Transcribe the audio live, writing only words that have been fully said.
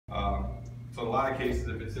lot of cases,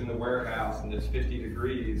 if it's in the warehouse and it's 50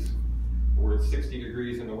 degrees, or it's 60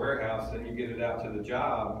 degrees in the warehouse, then you get it out to the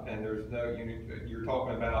job, and there's no, you're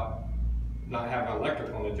talking about not having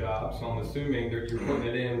electric on the job, so I'm assuming that you're putting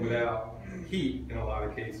it in without heat in a lot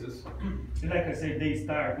of cases. Like I said, they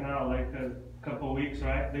start now, like a couple of weeks,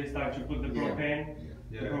 right? They start to put the propane,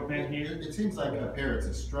 the propane heat. It seems like up here it's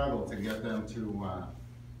a struggle to get them to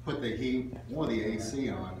put the heat or the AC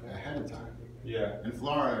on ahead of time. Yeah. In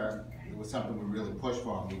Florida, it was something we really pushed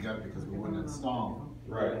for, and we got it because we wouldn't install them.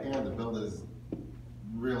 Right. Here, the builders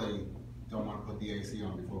really don't want to put the AC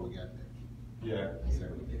on before we get there. Yeah. So,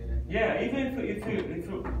 Yeah, even if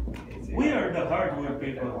you, we are the hardware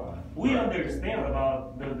people. We understand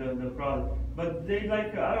about the product, but they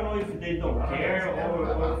like, I don't know if they don't care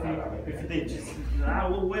or if they just,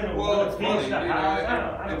 we'll it's finish money, the house.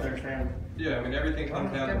 I don't it's- understand. Yeah, I mean, everything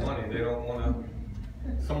comes down to money. They don't want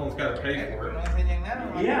to, someone's got to pay for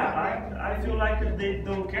it. Yeah, I feel like they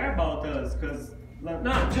don't care about us, because, like,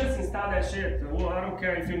 no, just install that shit. Well, I don't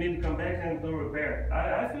care if you need to come back and do repair.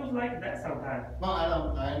 I feel like that sometimes. well,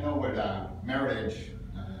 I know with Meritage,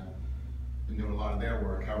 been doing a lot of their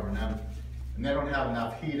work covering them, and they don't have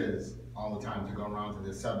enough heaters all the time to go around to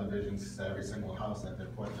the subdivisions to every single house that they're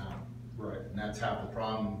putting out. Right. And that's half the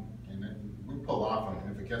problem, and we pull off on it.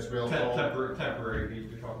 If it gets real cold. Temporary heat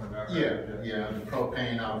you're talking about. Right? Yeah, the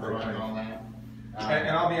propane out front and all that. And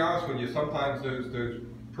I'll be honest with you, sometimes those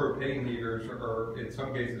propane heaters are, in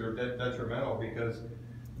some cases, are detrimental because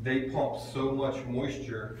they pump so much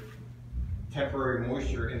moisture, temporary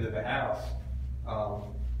moisture into the house.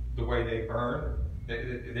 The way they burn,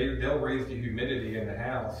 they'll raise the humidity in the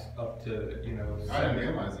house up to, I didn't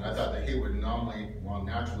realize it. I thought the heat would normally,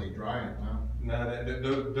 naturally dry it, huh?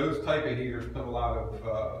 No, those type of heaters put a lot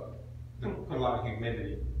of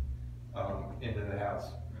humidity into the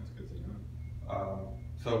house. That's good to know.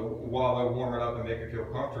 So while they warm it up and make it feel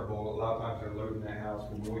comfortable, a lot of times they're loading that house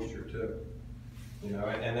with moisture too.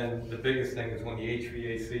 And then the biggest thing is when the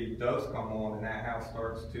HVAC does come on and that house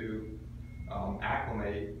starts to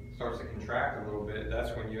acclimate, starts to contract a little bit,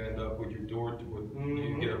 that's when you end up with your door,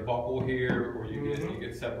 you get a bubble here, or you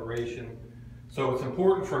get separation. So it's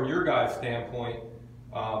important from your guys' standpoint.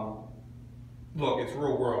 Look, it's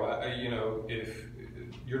real world. If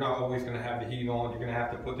you're not always going to have the heat on, you're going to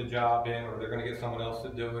have to put the job in, or they're going to get someone else to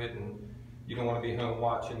do it, and you don't want to be home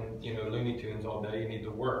watching, Looney Tunes all day. You need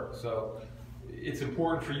to work. So it's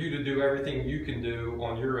important for you to do everything you can do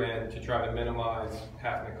on your end to try to minimize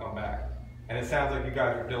having to come back. And it sounds like you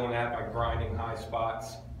guys are doing that by grinding high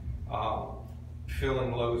spots,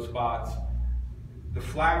 filling low spots. The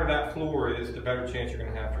flatter that floor is, the better chance you're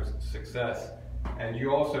going to have for success. And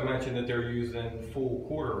you also mentioned that they're using full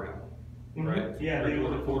quarter round, right? Yeah, they do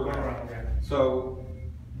the full quarter round. Yeah. So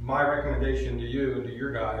my recommendation to you and to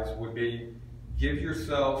your guys would be give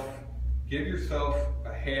yourself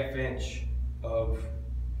a half inch of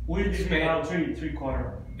We leave about three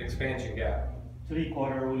quarter. expansion gap.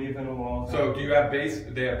 3/4 we leave in the wall. So do you have they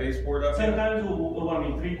have baseboard up there? Sometimes,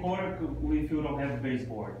 3/4 if you don't have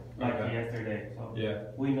baseboard, like yesterday. So Yeah.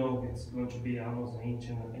 we know it's going to be almost an inch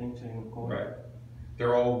and a quarter. Right.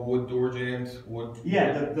 They're all wood door jambs, wood.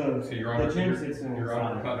 Yeah, So you're jambs is you're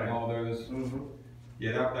undercutting all those.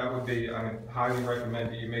 Yeah, that would be, highly recommend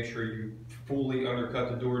that you make sure you fully undercut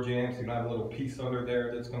the door jambs. You don't have a little piece under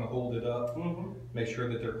there that's going to hold it up. Make sure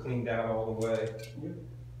that they're cleaned out all the way.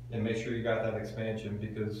 And make sure you got that expansion,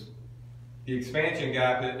 because the expansion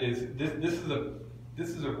gap is, this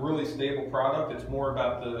is a really stable product. It's more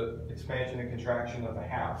about the expansion and contraction of the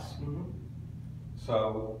house.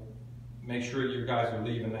 So make sure you guys are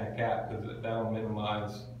leaving that gap, because that'll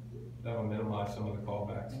minimize some of the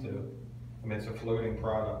callbacks too. It's a floating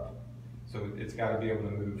product, so it's got to be able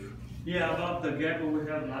to move. Yeah, about the gap, we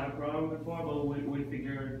had a lot of problems before, but we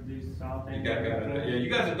figured this out. You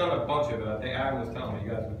guys have done a bunch of it. I think Adam was telling me you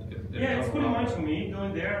guys. It's pretty much me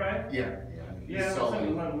doing there, right? Yeah. Yeah,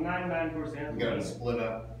 something like 99%. We got it split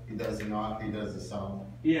up. He does the knock, he does the saw.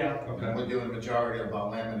 Yeah. Okay. We're doing the majority of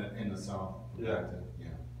our laminate in the saw. Yeah.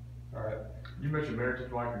 All right. You mentioned Meritage,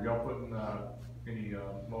 Mike. Are y'all putting any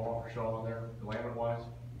Mohawk or Shaw in there, laminate wise?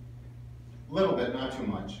 A little bit, not too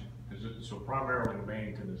much. So primarily the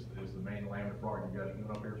Bennington is the main laminate product you guys are doing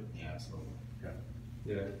up here? Yeah, absolutely. Okay.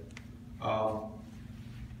 Yeah.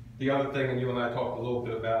 The other thing, and you and I talked a little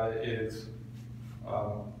bit about it, is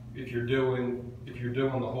if you're doing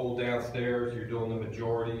the whole downstairs, you're doing the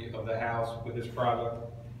majority of the house with this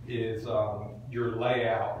product, is your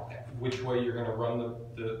layout, which way you're going to run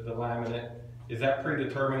the laminate. Is that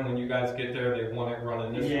predetermined when you guys get there? They want it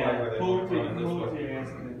running this way, or they want it running this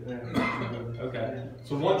way? Okay.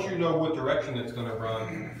 So once you know what direction it's going to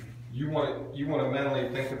run, you want to mentally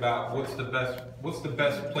think about what's the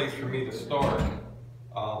best place for me to start.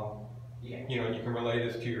 You know, you can relay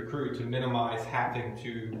this to your crew to minimize having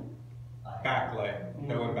to backlay,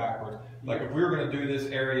 going backwards. Like if we were going to do this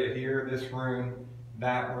area here, this room,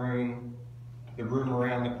 that room, the room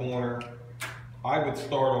around the corner, I would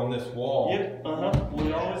start on this wall. Yep,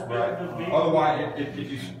 we always build the big. Otherwise,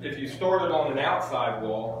 if you started on an outside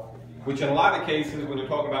wall, which in a lot of cases when they're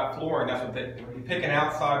talking about flooring, that's what they pick an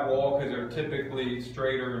outside wall because they're typically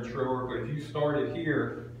straighter and truer. But if you started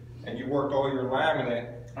here and you worked all your laminate,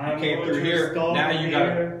 you came through here. Now you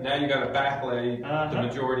got to backlay the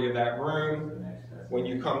majority of that room. When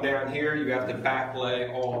you come down here, you have to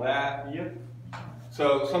backlay all that. Yep.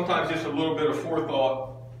 So sometimes just a little bit of forethought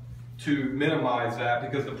to minimize that,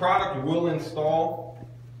 because the product will install.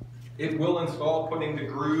 It will install putting the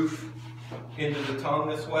groove into the tongue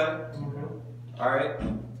this way. All right,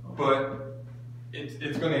 but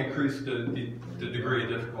it's going to increase the degree of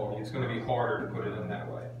difficulty. It's going to be harder to put it in that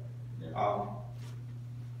way.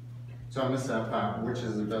 So I missed that part. Which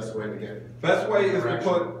is the best way to get? Best way is to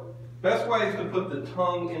put the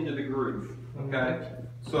tongue into the groove. Okay,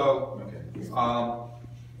 so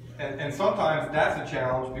and sometimes that's a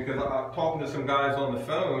challenge, because I'm talking to some guys on the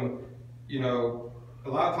phone. You know, a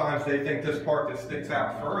lot of times they think this part that sticks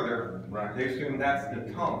out further, they assume that's the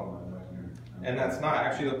tongue. And that's not.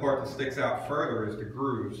 Actually, the part that sticks out further is the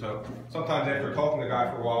groove. So sometimes after talking to the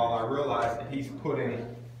guy for a while, I realize that he's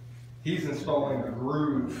installing the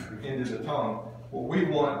groove into the tongue. What we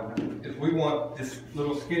want is this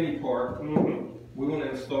little skinny part, we want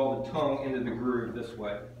to install the tongue into the groove this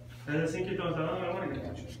way. Tongue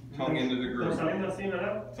into the groove.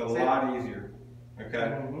 It's a lot easier.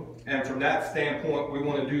 Okay? And from that standpoint, we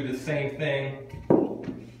want to do the same thing.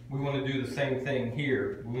 We want to do the same thing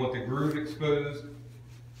here. We want the groove exposed.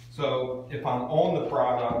 So if I'm on the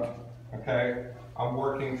product, okay, I'm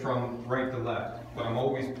working from right to left, but I'm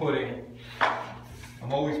always putting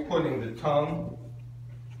the tongue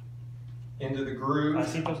into the groove,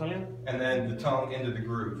 and then the tongue into the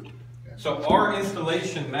groove. So our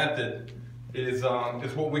installation method is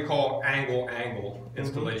what we call angle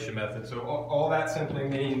installation method. So all that simply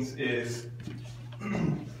means is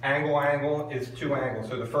angle is 2 angles.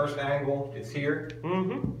 So the first angle is here,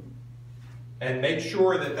 and make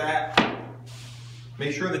sure that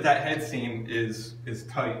head seam is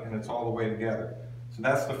tight and it's all the way together. So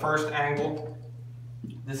that's the first angle.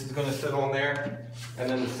 This is going to sit on there, and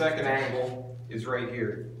then the second angle is right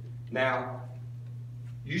here. Now,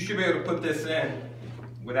 you should be able to put this in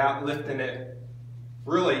without lifting it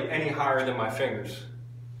really any higher than my fingers.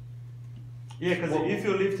 Yeah, because if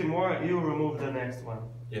you lift it more, you'll remove the next one.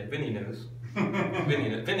 Yeah, Vinny knows.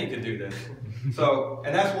 Vinny could do this. So,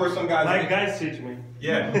 and that's where some guys... My guys teach me.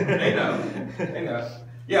 Yeah, they know. They know.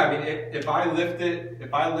 Yeah, I mean, if I lift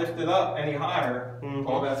it up any higher,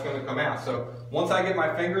 all that's going to come out. So once I get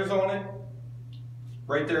my fingers on it,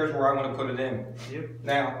 right there is where I want to put it in. Yep.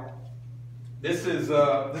 Now, this is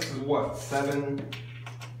what,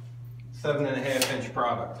 7.5 inch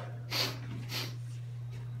product.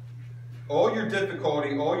 All your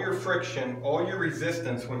difficulty, all your friction, all your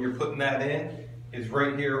resistance when you're putting that in is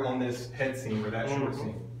right here on this head seam or that short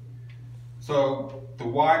seam. So the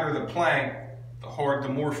wider the plank, the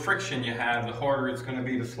more friction you have, the harder it's going to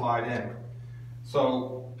be to slide in.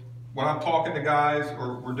 So when I'm talking to guys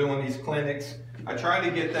or we're doing these clinics, I try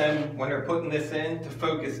to get them, when they're putting this in, to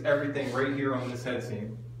focus everything right here on this head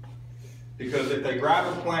seam. Because if they grab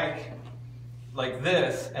a plank like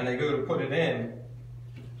this and they go to put it in,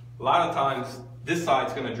 a lot of times this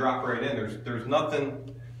side's going to drop right in. There's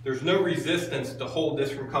no resistance to hold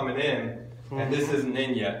this from coming in, and this isn't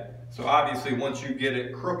in yet. So obviously once you get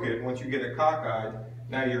it crooked, once you get it cockeyed,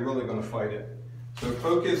 now you're really going to fight it. So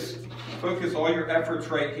focus all your efforts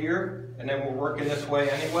right here, and then we're working this way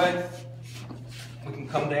anyway. We can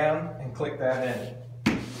come down and click that in.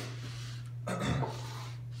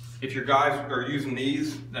 If your guys are using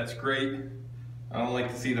these, that's great. I don't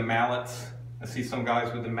like to see the mallets. I see some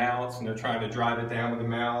guys with the mallets and they're trying to drive it down with the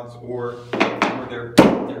mallets, or they're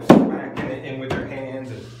smacking it in with their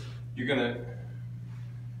hands, and you're gonna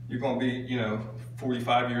be,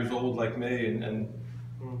 45 years old like me, and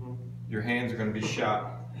your hands are gonna be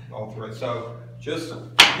shot all through it. So just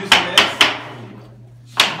using this.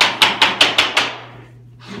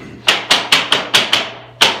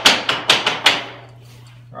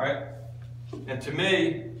 Right? And to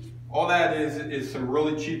me, all that is some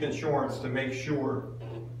really cheap insurance to make sure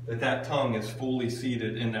that tongue is fully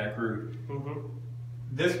seated in that groove.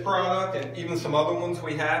 This product, and even some other ones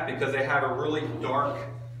we have, because they have a really dark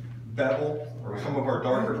bevel, or some of our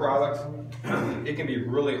darker products, it can be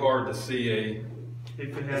really hard to see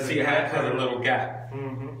If it it has a little gap.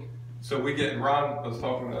 Mm-hmm. So we get, Ron, I was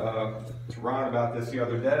talking to Ron about this the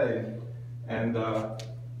other day, and a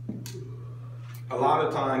lot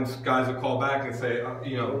of times guys will call back and say,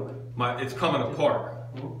 you know, it's coming apart.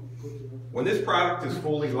 When this product is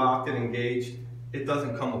fully locked and engaged, it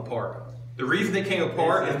doesn't come apart. The reason it came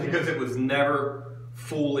apart is because it was never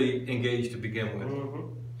fully engaged to begin with.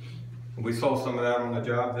 Mm-hmm. We saw some of that on the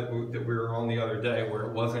job that we were on the other day, where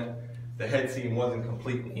it wasn't, the head seam wasn't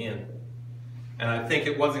completely in. And I think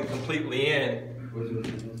it wasn't completely in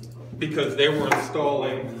because they were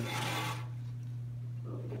installing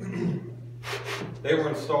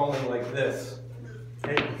like this.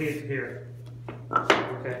 And hit here.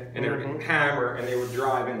 Okay. And they were hammer, and they were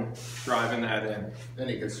driving that in. Then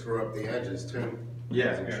you could screw up the edges too.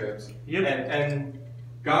 Yeah. Some chips. Yep. And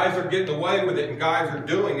guys are getting away with it, and guys are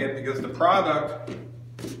doing it because the product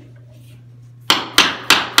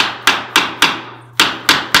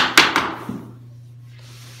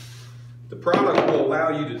will allow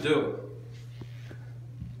you to do it.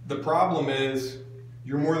 The problem is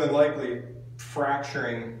you're more than likely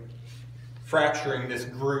fracturing this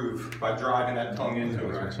groove by driving that tongue into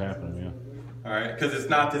it. That's what's happening, yeah. All right, because it's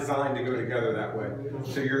not designed to go together that way.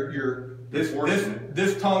 So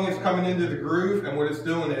this tongue is coming into the groove, and what it's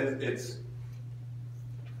doing is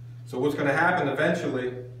so what's going to happen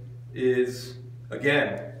eventually is,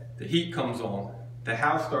 again, the heat comes on, the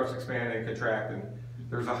house starts expanding and contracting.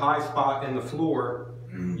 There's a high spot in the floor.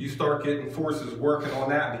 You start getting forces working on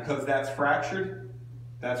that because that's fractured.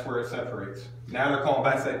 That's where it separates. Now they're calling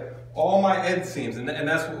back and say, all my head seams, and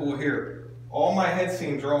that's what we'll hear. All my head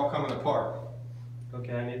seams are all coming apart.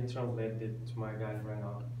 Okay, I need to translate it to my guy right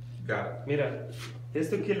now. Got it. Mira,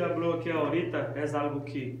 esto que ele falou aqui ahorita é algo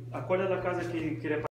que a coisa da casa que